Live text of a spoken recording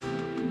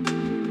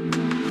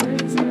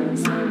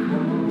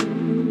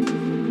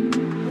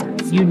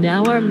You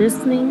now are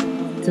listening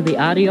to the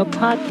audio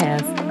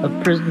podcast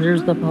of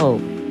Prisoners of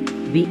Hope,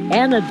 the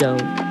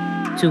antidote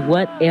to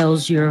what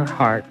ails your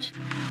heart.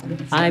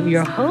 I'm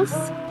your host,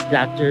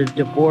 Dr.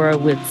 Debbora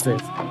Whitson.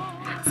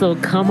 So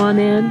come on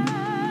in,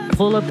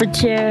 pull up a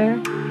chair,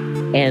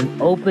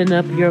 and open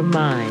up your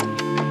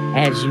mind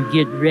as you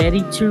get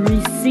ready to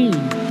receive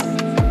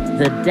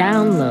the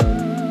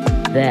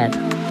download that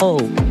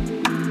hope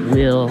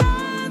will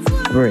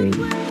bring.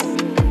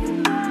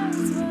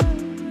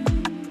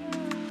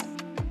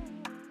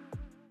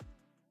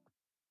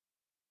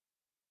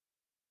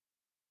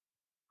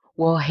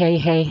 Well,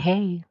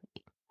 hey.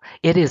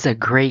 It is a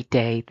great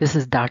day. This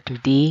is Dr.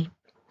 D,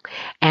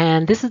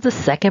 and this is the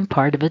second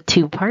part of a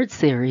two-part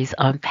series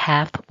on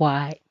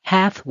pathway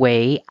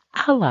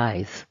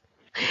allies.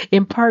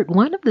 In part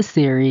one of the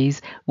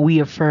series, we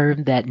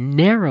affirmed that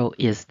narrow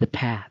is the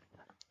path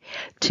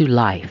to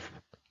life.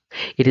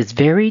 It is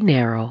very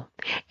narrow,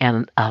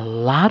 and a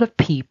lot of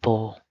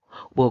people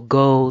will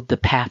go the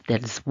path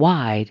that is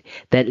wide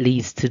that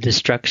leads to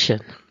destruction.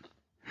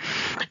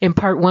 In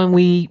part one,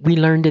 we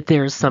learned that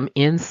there are some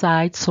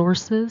inside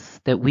sources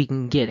that we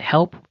can get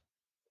help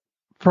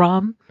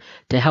from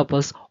to help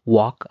us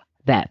walk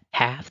that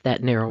path,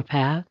 that narrow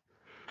path.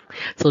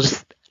 So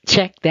just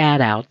check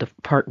that out, the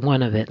part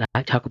one of it.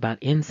 I talk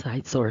about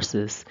inside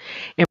sources.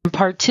 In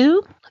part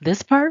two,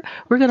 this part,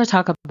 we're going to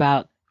talk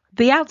about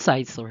the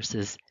outside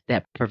sources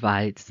that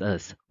provides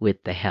us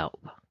with the help.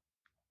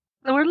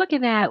 So we're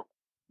looking at,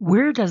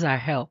 where does our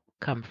help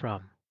come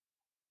from?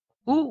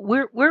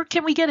 Where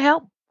can we get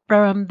help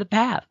from the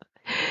path?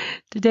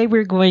 Today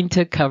we're going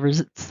to cover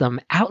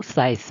some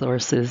outside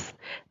sources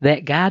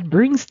that God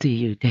brings to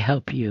you to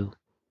help you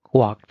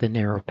walk the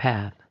narrow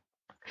path.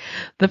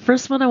 The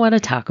first one I want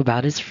to talk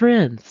about is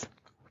friends.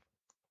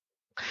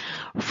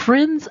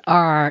 Friends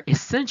are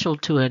essential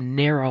to a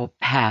narrow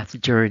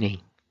path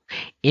journey,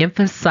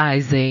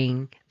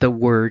 emphasizing the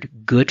word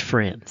good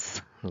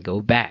friends. Go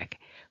back.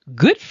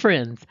 Good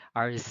friends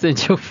are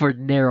essential for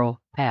narrow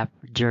path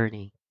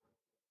journey,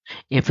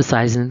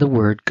 emphasizing the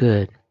word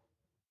good.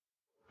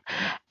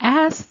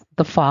 Ask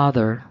the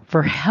Father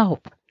for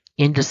help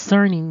in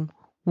discerning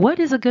what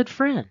is a good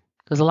friend.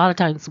 Because a lot of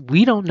times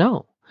we don't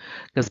know.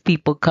 Because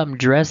people come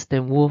dressed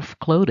in wolf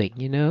clothing,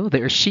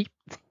 they're sheep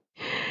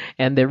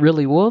and they're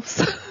really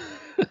wolves.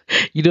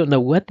 You don't know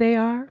what they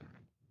are.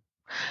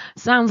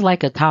 Sounds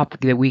like a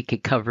topic that we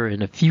could cover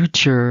in a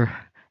future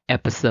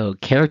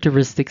episode,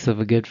 characteristics of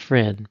a good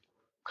friend.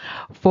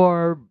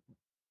 For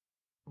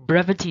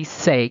brevity's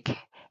sake,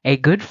 a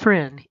good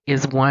friend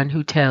is one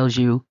who tells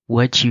you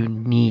what you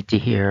need to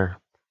hear,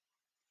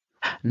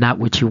 not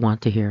what you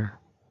want to hear.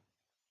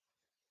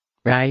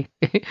 Right?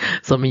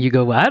 Some of you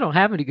go, well, I don't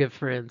have any good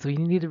friends. Well, you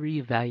need to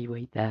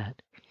reevaluate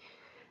that.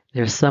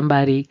 There's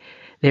somebody,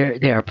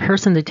 they're a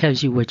person that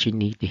tells you what you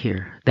need to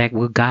hear, that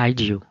will guide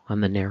you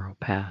on the narrow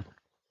path.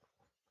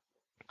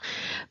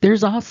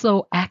 There's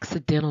also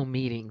accidental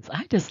meetings.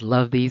 I just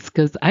love these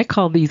because I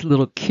call these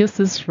little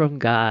kisses from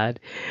God.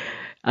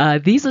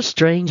 These are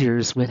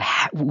strangers with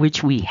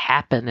which we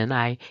happen, and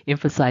I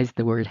emphasize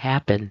the word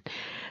happen,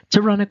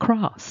 to run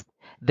across.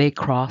 They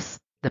cross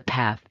the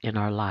path in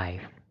our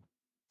life.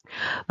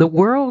 The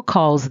world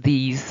calls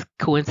these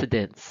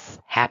coincidence,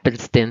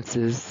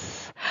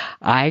 happenstances.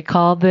 I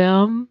call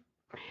them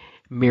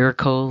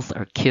miracles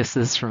or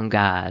kisses from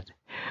God,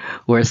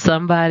 where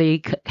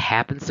somebody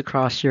happens to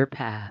cross your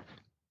path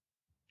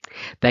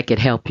that could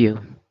help you.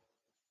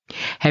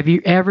 Have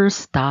you ever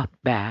stopped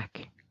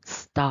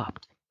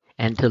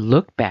and to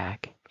look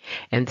back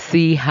and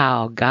see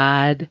how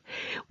God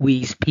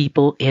weaves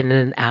people in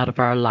and out of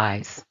our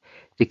lives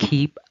to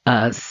keep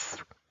us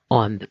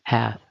on the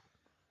path?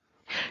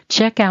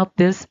 Check out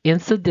this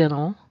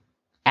accidental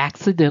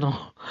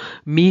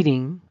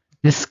meeting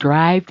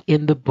described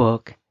in the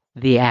book,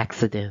 The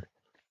Accident.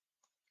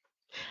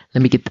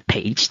 Let me get the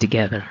page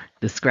together.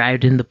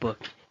 Described in the book,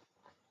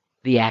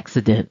 The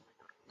Accident.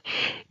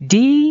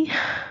 Dee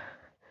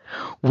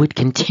would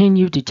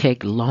continue to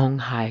take long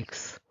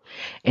hikes,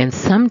 and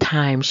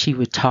sometimes she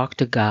would talk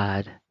to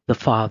God, the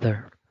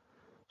Father.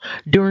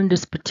 During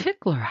this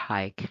particular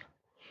hike,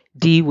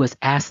 Dee was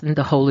asking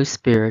the Holy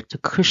Spirit to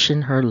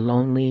cushion her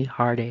lonely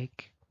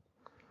heartache.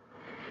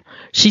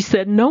 She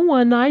said, no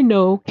one I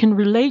know can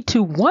relate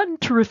to one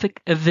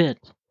terrific event,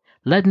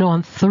 let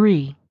alone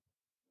three.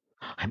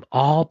 I'm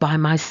all by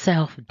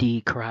myself, Dee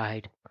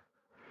cried.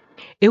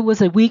 It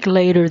was a week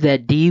later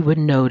that Dee would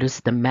notice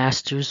the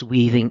Master's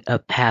weaving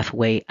of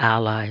pathway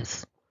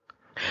allies.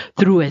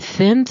 Through a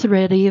thin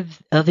thread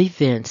of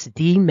events,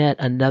 Dee met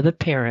another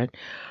parent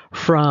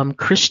from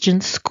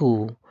Christian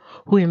school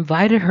who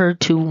invited her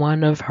to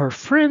one of her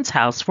friend's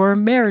house for a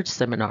marriage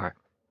seminar.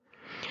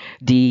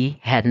 Dee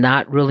had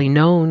not really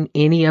known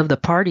any of the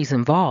parties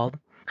involved,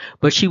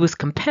 but she was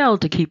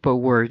compelled to keep her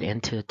word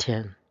and to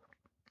attend.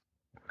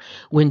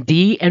 When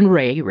Dee and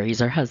Ray's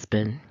her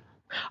husband,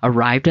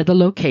 arrived at the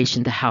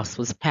location, the house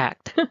was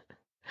packed.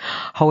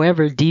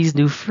 However, Dee's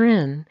new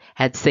friend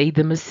had saved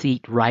them a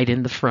seat right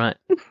in the front.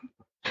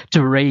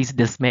 To Ray's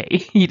dismay,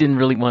 he didn't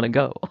really want to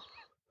go.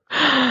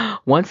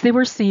 Once they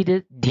were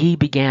seated, Dee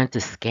began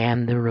to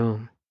scan the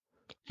room,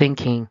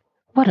 thinking,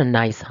 what a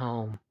nice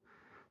home.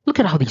 Look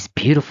at all these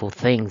beautiful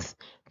things,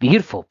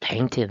 beautiful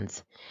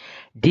paintings.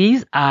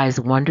 Dee's eyes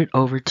wandered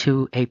over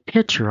to a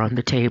picture on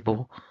the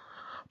table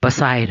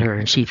beside her,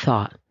 and she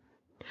thought,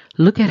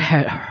 look at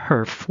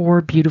her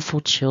four beautiful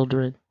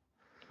children.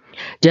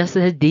 Just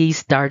as Dee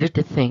started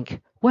to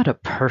think, what a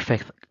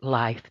perfect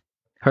life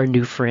her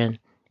new friend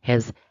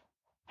has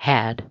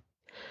had.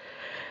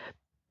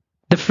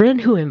 The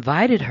friend who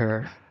invited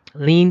her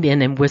leaned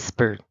in and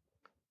whispered,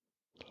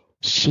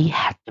 she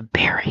had to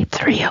bury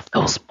 3 of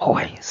those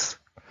boys.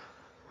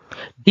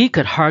 Dee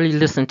could hardly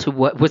listen to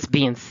what was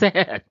being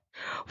said,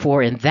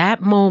 for in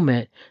that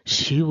moment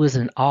she was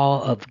in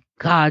awe of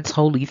God's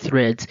holy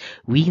threads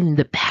weaving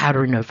the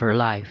pattern of her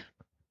life.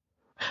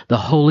 The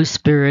Holy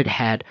Spirit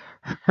had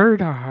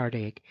heard her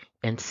heartache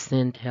and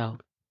sent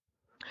help.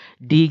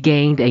 Dee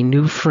gained a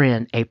new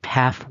friend, a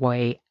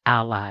pathway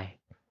ally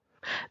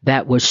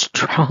that was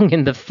strong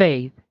in the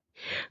faith.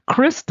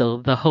 Crystal,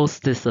 the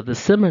hostess of the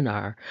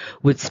seminar,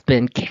 would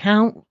spend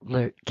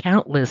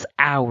countless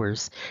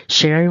hours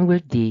sharing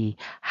with Dee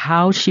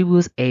how she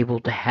was able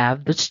to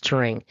have the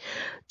strength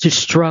to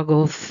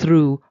struggle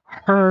through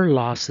her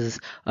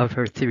losses of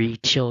her 3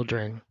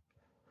 children.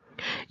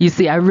 You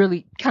see, I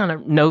really kind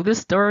of know this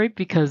story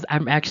because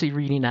I'm actually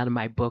reading out of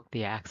my book,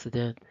 The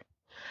Accident.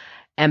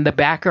 And the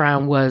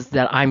background was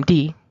that I'm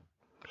Dee,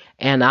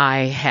 and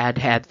I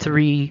had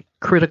 3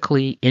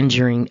 critically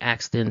injuring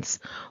accidents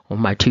on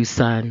my 2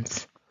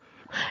 sons.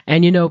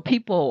 And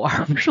people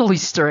are really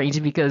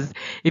strange because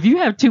if you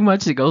have too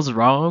much that goes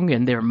wrong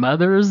and their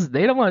mothers,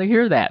 they don't want to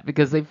hear that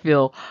because they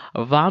feel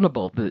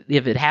vulnerable. But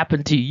if it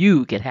happened to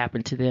you, it could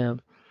happen to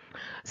them.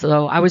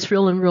 So I was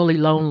feeling really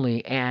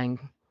lonely, and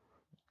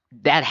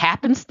that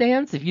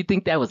happenstance, if you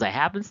think that was a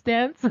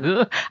happenstance,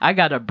 I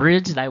got a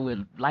bridge that I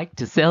would like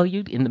to sell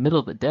you in the middle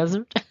of the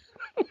desert.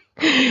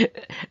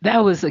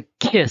 That was a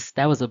kiss.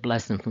 That was a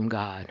blessing from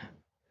God.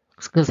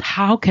 Because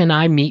how can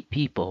I meet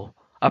people,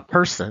 a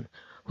person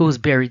who has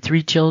buried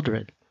 3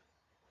 children?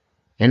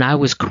 And I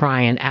was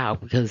crying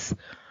out because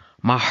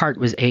my heart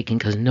was aching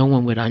because no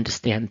one would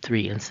understand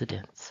 3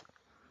 incidents.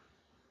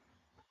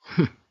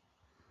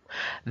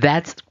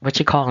 That's what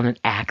you call an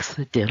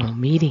accidental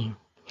meeting.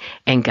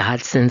 And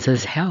God sends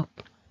us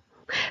help.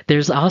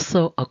 There's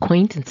also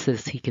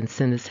acquaintances. He can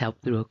send us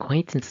help through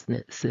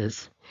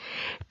acquaintances.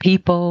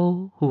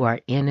 People who are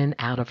in and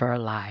out of our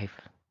life.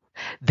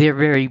 They're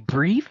very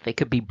brief. They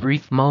could be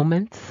brief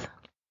moments,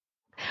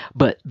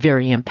 but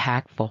very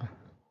impactful.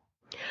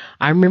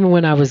 I remember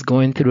when I was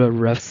going through a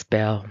rough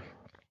spell,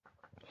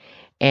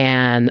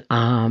 and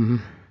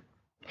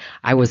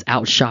I was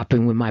out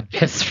shopping with my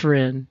best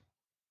friend.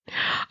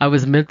 I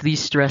was mentally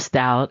stressed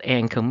out,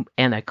 and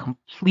a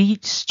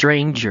complete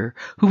stranger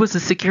who was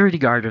a security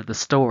guard of the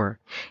store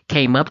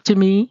came up to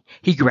me.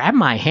 He grabbed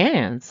my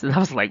hands, and I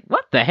was like,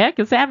 what the heck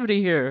is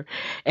happening here?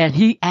 And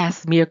he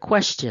asked me a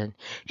question.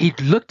 He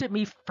looked at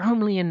me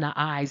firmly in the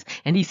eyes,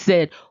 and he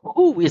said,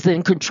 who is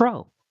in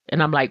control?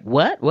 And I'm like,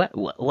 what?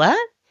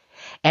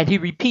 And he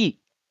repeated,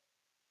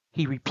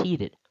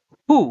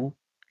 who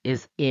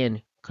is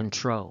in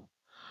control?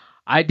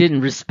 I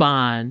didn't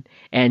respond,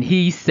 and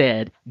he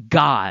said,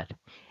 God.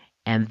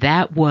 And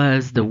that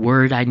was the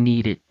word I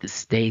needed to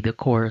stay the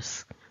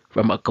course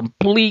from a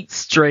complete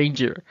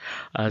stranger,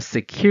 a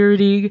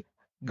security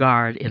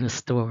guard in a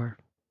store.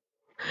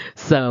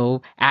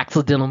 So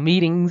accidental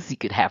meetings, you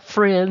could have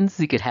friends,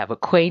 you could have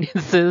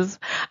acquaintances.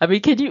 I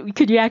mean, could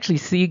you actually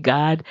see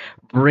God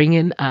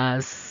bringing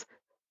us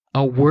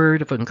a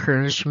word of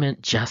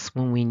encouragement just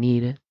when we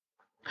need it?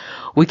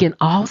 We can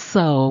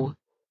also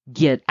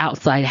get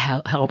outside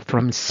help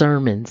from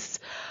sermons,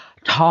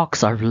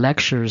 talks, or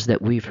lectures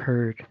that we've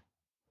heard.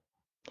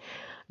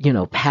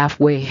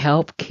 Pathway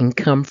help can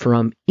come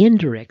from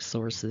indirect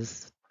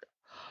sources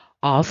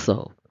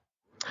also.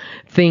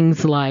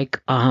 Things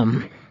like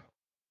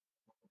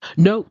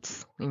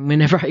notes.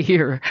 Whenever I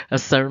hear a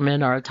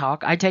sermon or a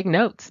talk, I take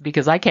notes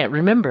because I can't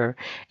remember.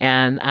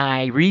 And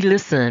I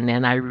re-listen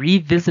and I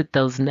revisit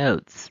those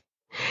notes.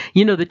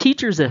 The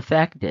teacher's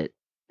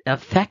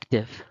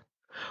effective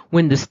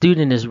when the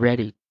student is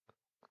ready,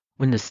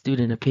 when the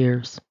student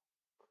appears.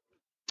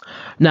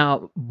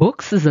 Now,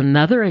 books is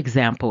another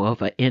example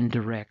of an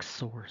indirect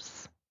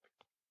source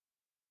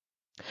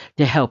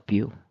to help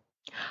you.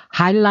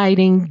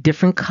 Highlighting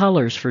different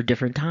colors for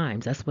different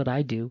times. That's what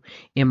I do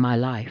in my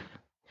life.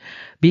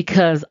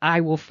 Because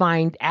I will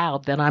find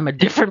out that I'm a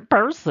different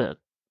person.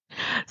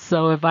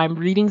 So if I'm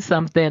reading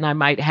something, I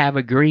might have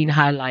a green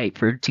highlight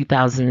for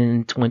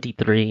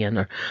 2023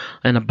 and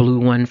a blue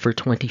one for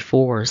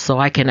 24. So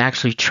I can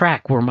actually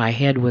track where my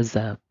head was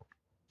at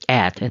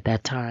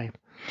that time.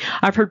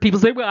 I've heard people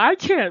say, well, I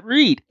can't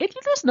read. And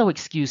there's no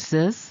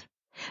excuses.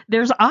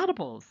 There's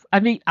audibles.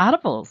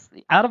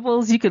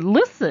 Audibles, you can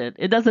listen.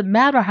 It doesn't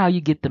matter how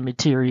you get the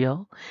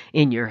material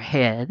in your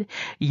head.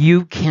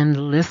 You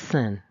can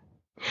listen.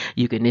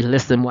 You can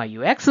listen while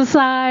you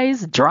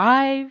exercise,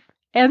 drive,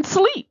 and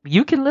sleep.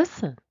 You can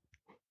listen.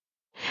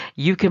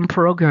 You can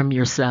program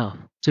yourself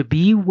to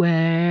be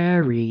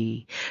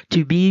wary,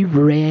 to be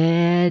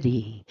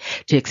ready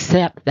to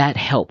accept that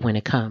help when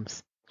it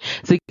comes.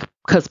 See,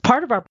 because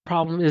part of our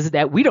problem is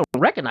that we don't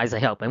recognize the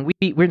help and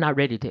we're not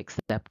ready to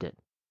accept it.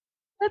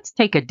 Let's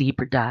take a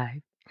deeper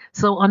dive.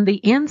 So on the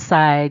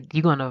inside,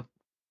 you're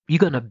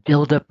gonna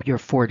build up your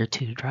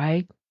fortitude,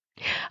 right?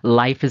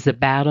 Life is a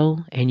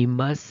battle, and you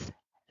must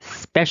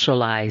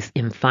specialize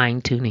in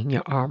fine tuning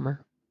your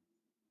armor.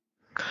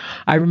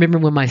 I remember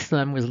when my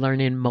son was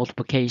learning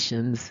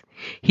multiplications,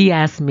 he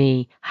asked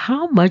me,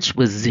 how much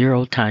was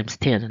 0 times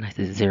 10? And I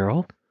said,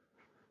 0.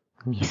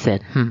 And he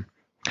said,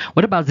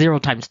 what about 0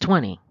 times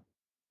 20?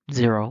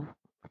 0,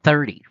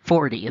 30,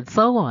 40, and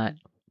so on.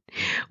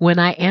 When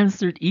I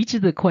answered each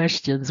of the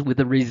questions with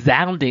a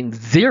resounding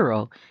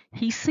 0,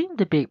 he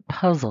seemed a bit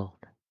puzzled.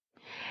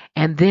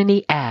 And then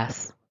he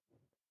asked,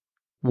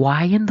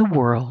 why in the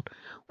world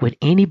would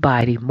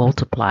anybody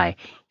multiply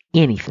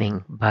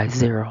anything by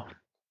 0?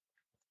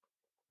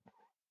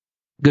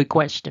 Good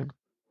question,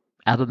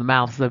 out of the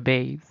mouths of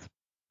babes.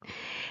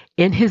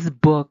 In his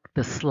book,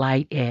 The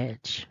Slight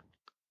Edge,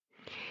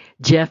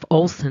 Jeff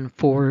Olson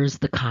forwards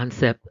the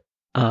concept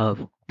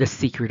of the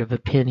secret of a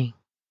penny.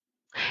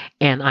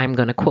 And I'm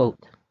going to quote,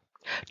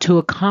 to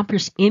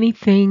accomplish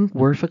anything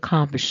worth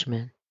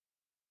accomplishing,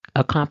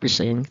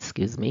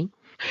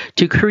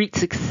 to create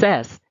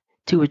success,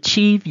 to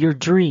achieve your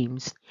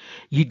dreams,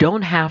 you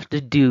don't have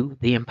to do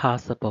the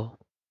impossible.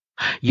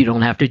 You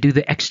don't have to do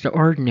the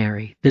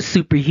extraordinary, the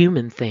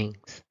superhuman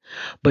things,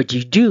 but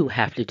you do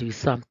have to do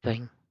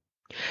something.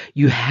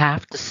 You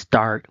have to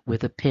start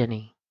with a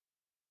penny.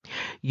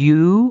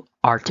 You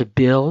are to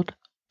build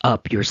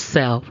up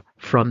yourself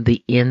from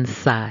the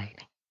inside.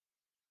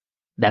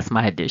 That's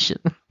my addition.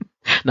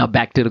 Now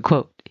back to the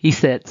quote. He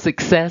said,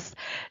 success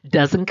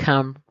doesn't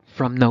come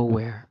from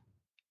nowhere.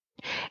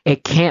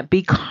 It can't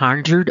be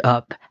conjured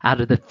up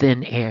out of the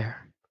thin air.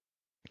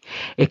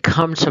 It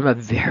comes from a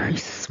very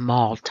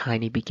small,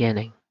 tiny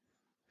beginning.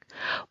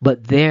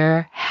 But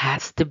there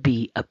has to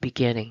be a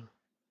beginning.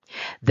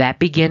 That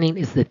beginning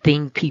is the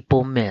thing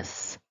people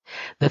miss,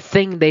 the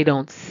thing they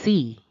don't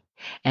see.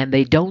 And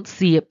they don't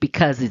see it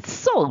because it's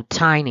so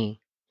tiny.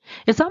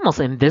 It's almost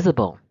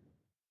invisible.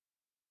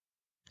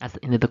 That's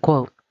the end of the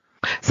quote.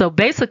 So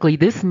basically,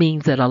 this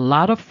means that a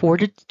lot of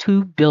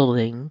fortitude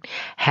building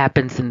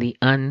happens in the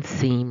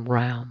unseen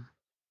realm.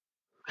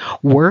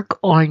 Work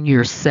on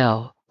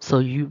yourself so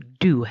you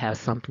do have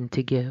something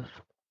to give.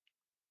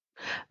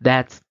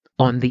 That's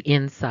on the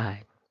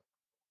inside.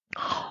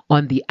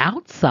 On the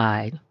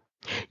outside,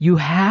 you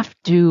have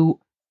to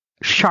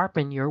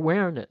sharpen your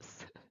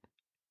awareness.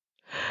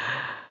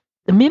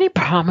 The many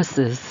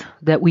promises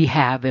that we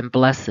have in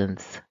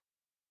blessings.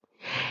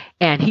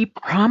 And he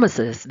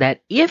promises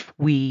that if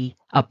we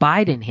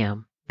abide in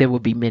him, there will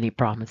be many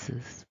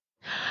promises.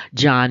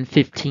 John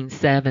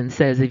 15:7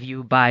 says, if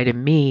you abide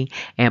in me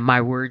and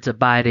my words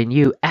abide in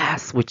you,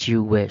 ask what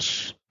you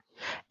wish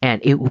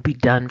and it will be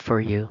done for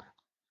you.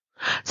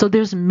 So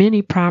there's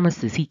many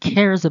promises. He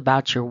cares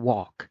about your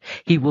walk.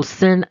 He will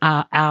send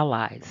our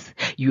allies.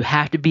 You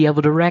have to be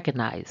able to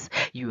recognize.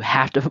 You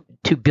have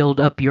to build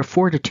up your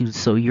fortitude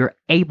so you're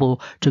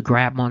able to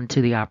grab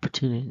onto the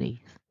opportunities.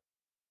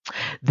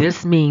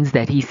 This means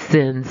that he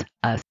sends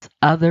us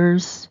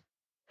others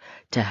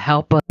to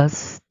help us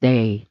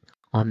stay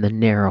on the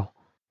narrow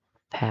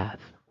path.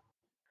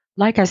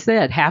 Like I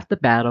said, half the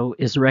battle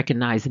is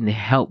recognizing the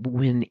help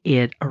when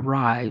it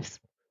arrives.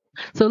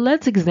 So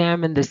let's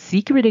examine the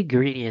secret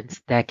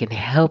ingredients that can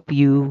help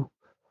you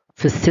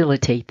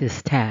facilitate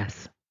this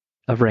task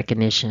of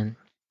recognition.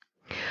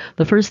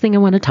 The first thing I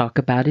want to talk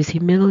about is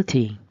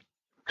humility.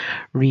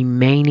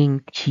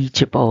 Remaining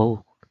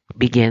teachable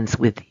begins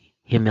with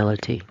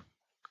humility.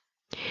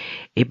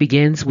 It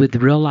begins with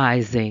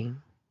realizing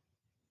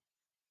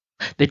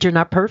that you're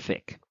not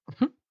perfect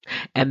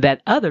and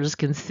that others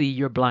can see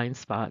your blind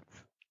spots.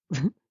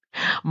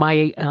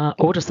 My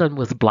older son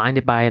was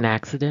blinded by an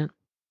accident.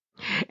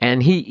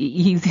 And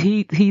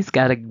he's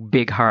got a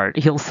big heart.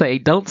 He'll say,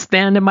 don't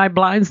stand in my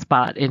blind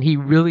spot. And he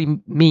really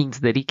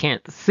means that he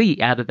can't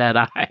see out of that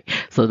eye.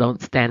 So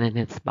don't stand in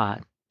his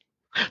spot.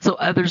 So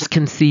others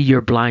can see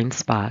your blind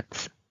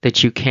spots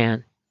that you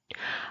can.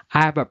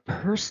 I have a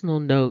personal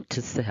note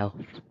to self.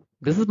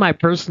 This is my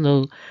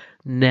personal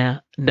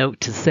note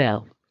to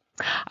self.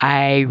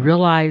 I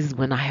realize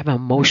when I have an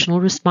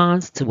emotional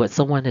response to what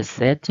someone has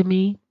said to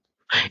me,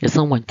 if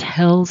someone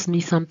tells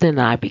me something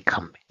and I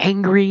become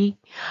angry,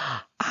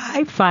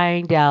 I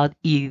find out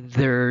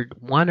either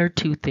one or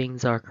two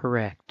things are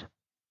correct.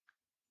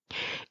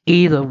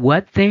 Either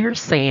what they're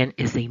saying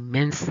is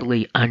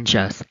immensely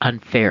unjust,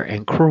 unfair,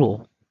 and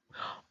cruel,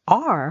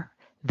 or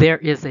there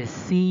is a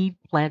seed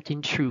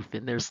planting truth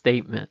in their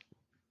statement.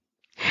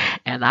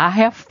 And I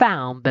have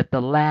found that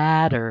the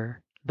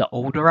latter, the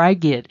older I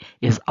get,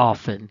 is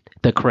often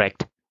the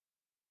correct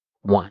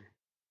one.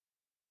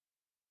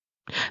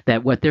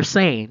 That what they're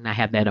saying, I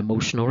have that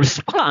emotional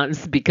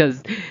response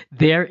because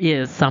there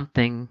is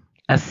something,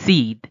 a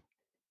seed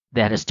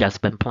that has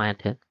just been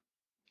planted.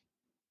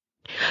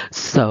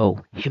 So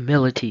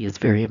humility is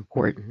very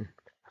important.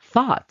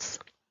 thoughts.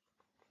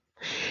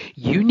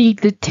 You need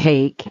to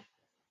take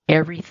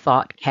every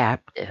thought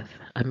captive.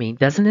 I mean,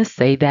 doesn't it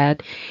say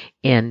that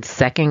in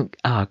Second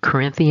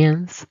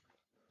Corinthians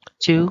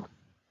 2?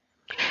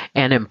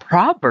 And in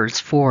Proverbs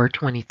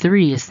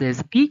 4:23, it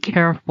says, be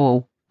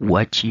careful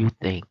what you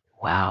think.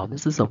 Wow,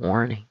 this is a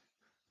warning.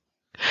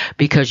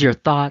 Because your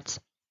thoughts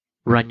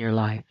run your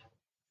life.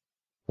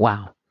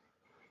 Wow.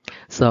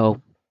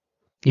 So,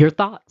 your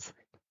thoughts.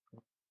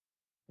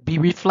 Be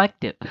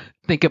reflective.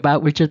 Think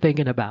about what you're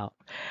thinking about.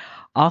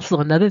 Also,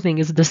 another thing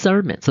is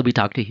discernment. So we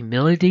talked to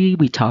humility.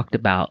 We talked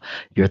about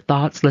your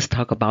thoughts. Let's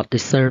talk about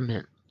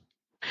discernment.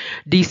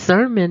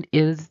 Discernment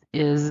is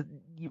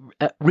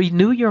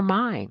renew your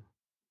mind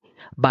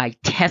by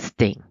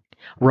testing.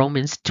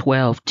 Romans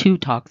 12:2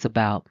 talks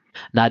about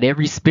not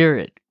every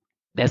spirit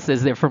that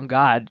says they're from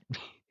God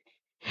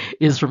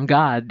is from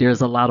God.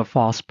 There's a lot of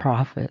false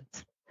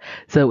prophets.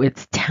 So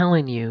it's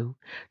telling you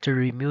to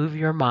remove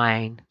your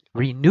mind,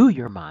 renew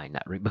your mind,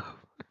 not remove.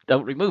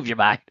 Don't remove your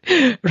mind.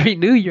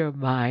 Renew your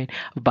mind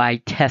by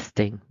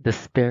testing the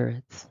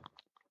spirits.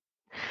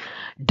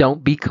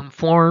 Don't be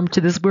conformed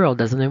to this world.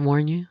 Doesn't it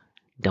warn you?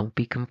 Don't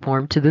be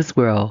conformed to this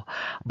world,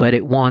 but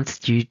it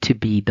wants you to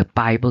be, the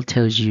Bible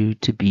tells you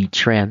to be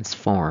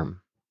transformed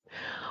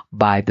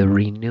by the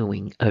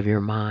renewing of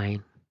your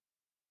mind.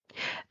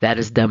 That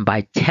is done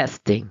by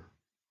testing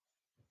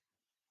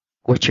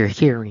what you're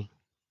hearing.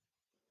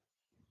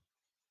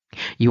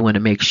 You want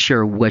to make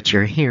sure what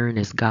you're hearing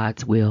is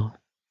God's will.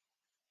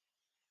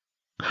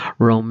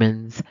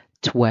 Romans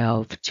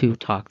 12:2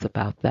 talks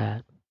about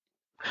that.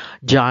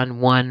 John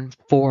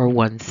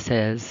 1:4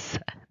 says,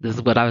 this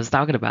is what I was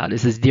talking about. It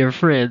says, dear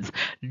friends,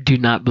 do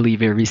not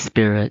believe every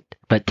spirit,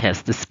 but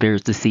test the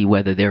spirits to see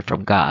whether they're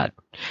from God,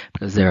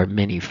 because there are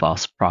many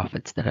false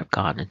prophets that have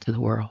gone into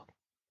the world.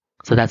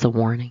 So that's a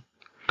warning.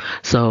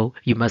 So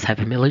you must have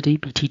humility,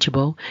 be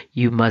teachable.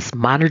 You must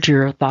monitor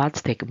your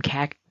thoughts, take them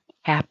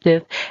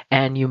captive,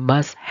 and you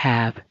must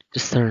have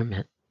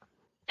discernment.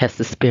 Test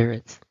the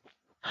spirits.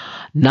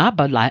 Not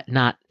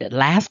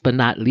last but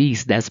not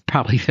least, that's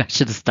probably, I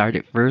should have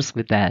started first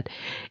with that,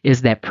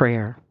 is that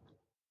prayer.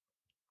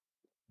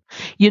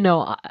 You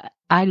know,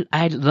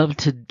 I love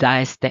to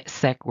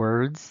dissect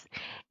words,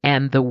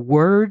 and the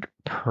word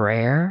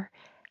prayer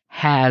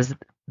has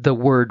the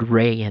word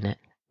ray in it.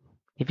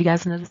 Have you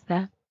guys noticed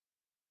that?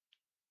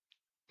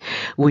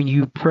 When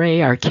you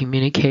pray or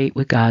communicate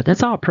with God,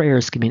 that's all prayer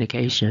is,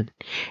 communication.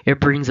 It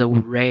brings a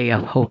ray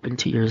of hope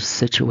into your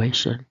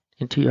situation,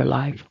 into your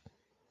life.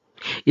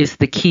 It's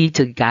the key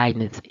to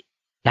guidance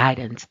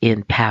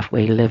in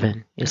pathway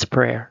living is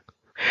prayer.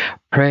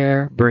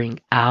 Prayer bring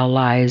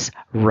allies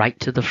right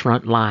to the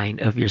front line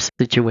of your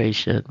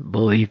situation,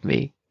 believe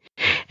me.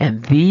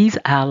 And these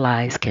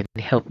allies can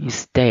help you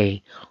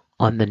stay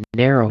on the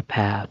narrow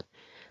path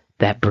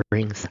that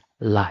brings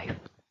life.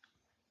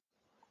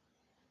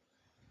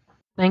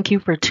 Thank you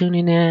for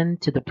tuning in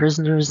to the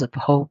Prisoners of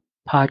Hope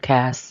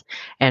podcast.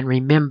 And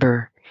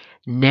remember,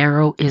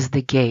 narrow is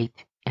the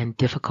gate and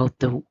difficult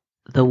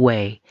the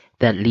way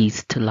that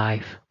leads to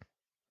life.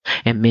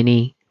 And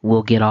many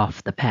will get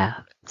off the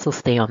path. So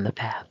stay on the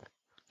path.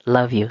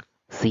 Love you.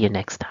 See you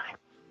next time.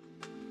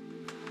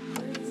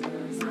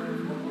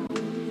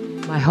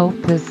 My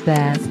hope is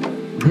that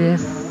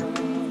this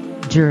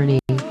journey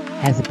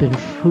has been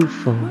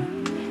fruitful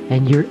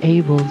and you're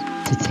able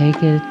to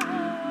take it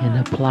and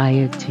apply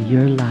it to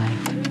your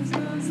life.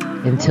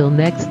 Until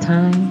next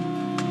time,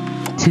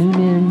 tune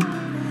in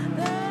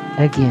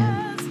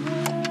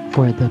again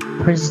for the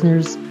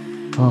Prisoners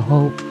of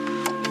Hope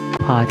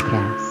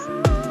podcast.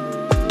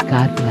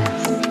 God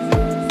bless.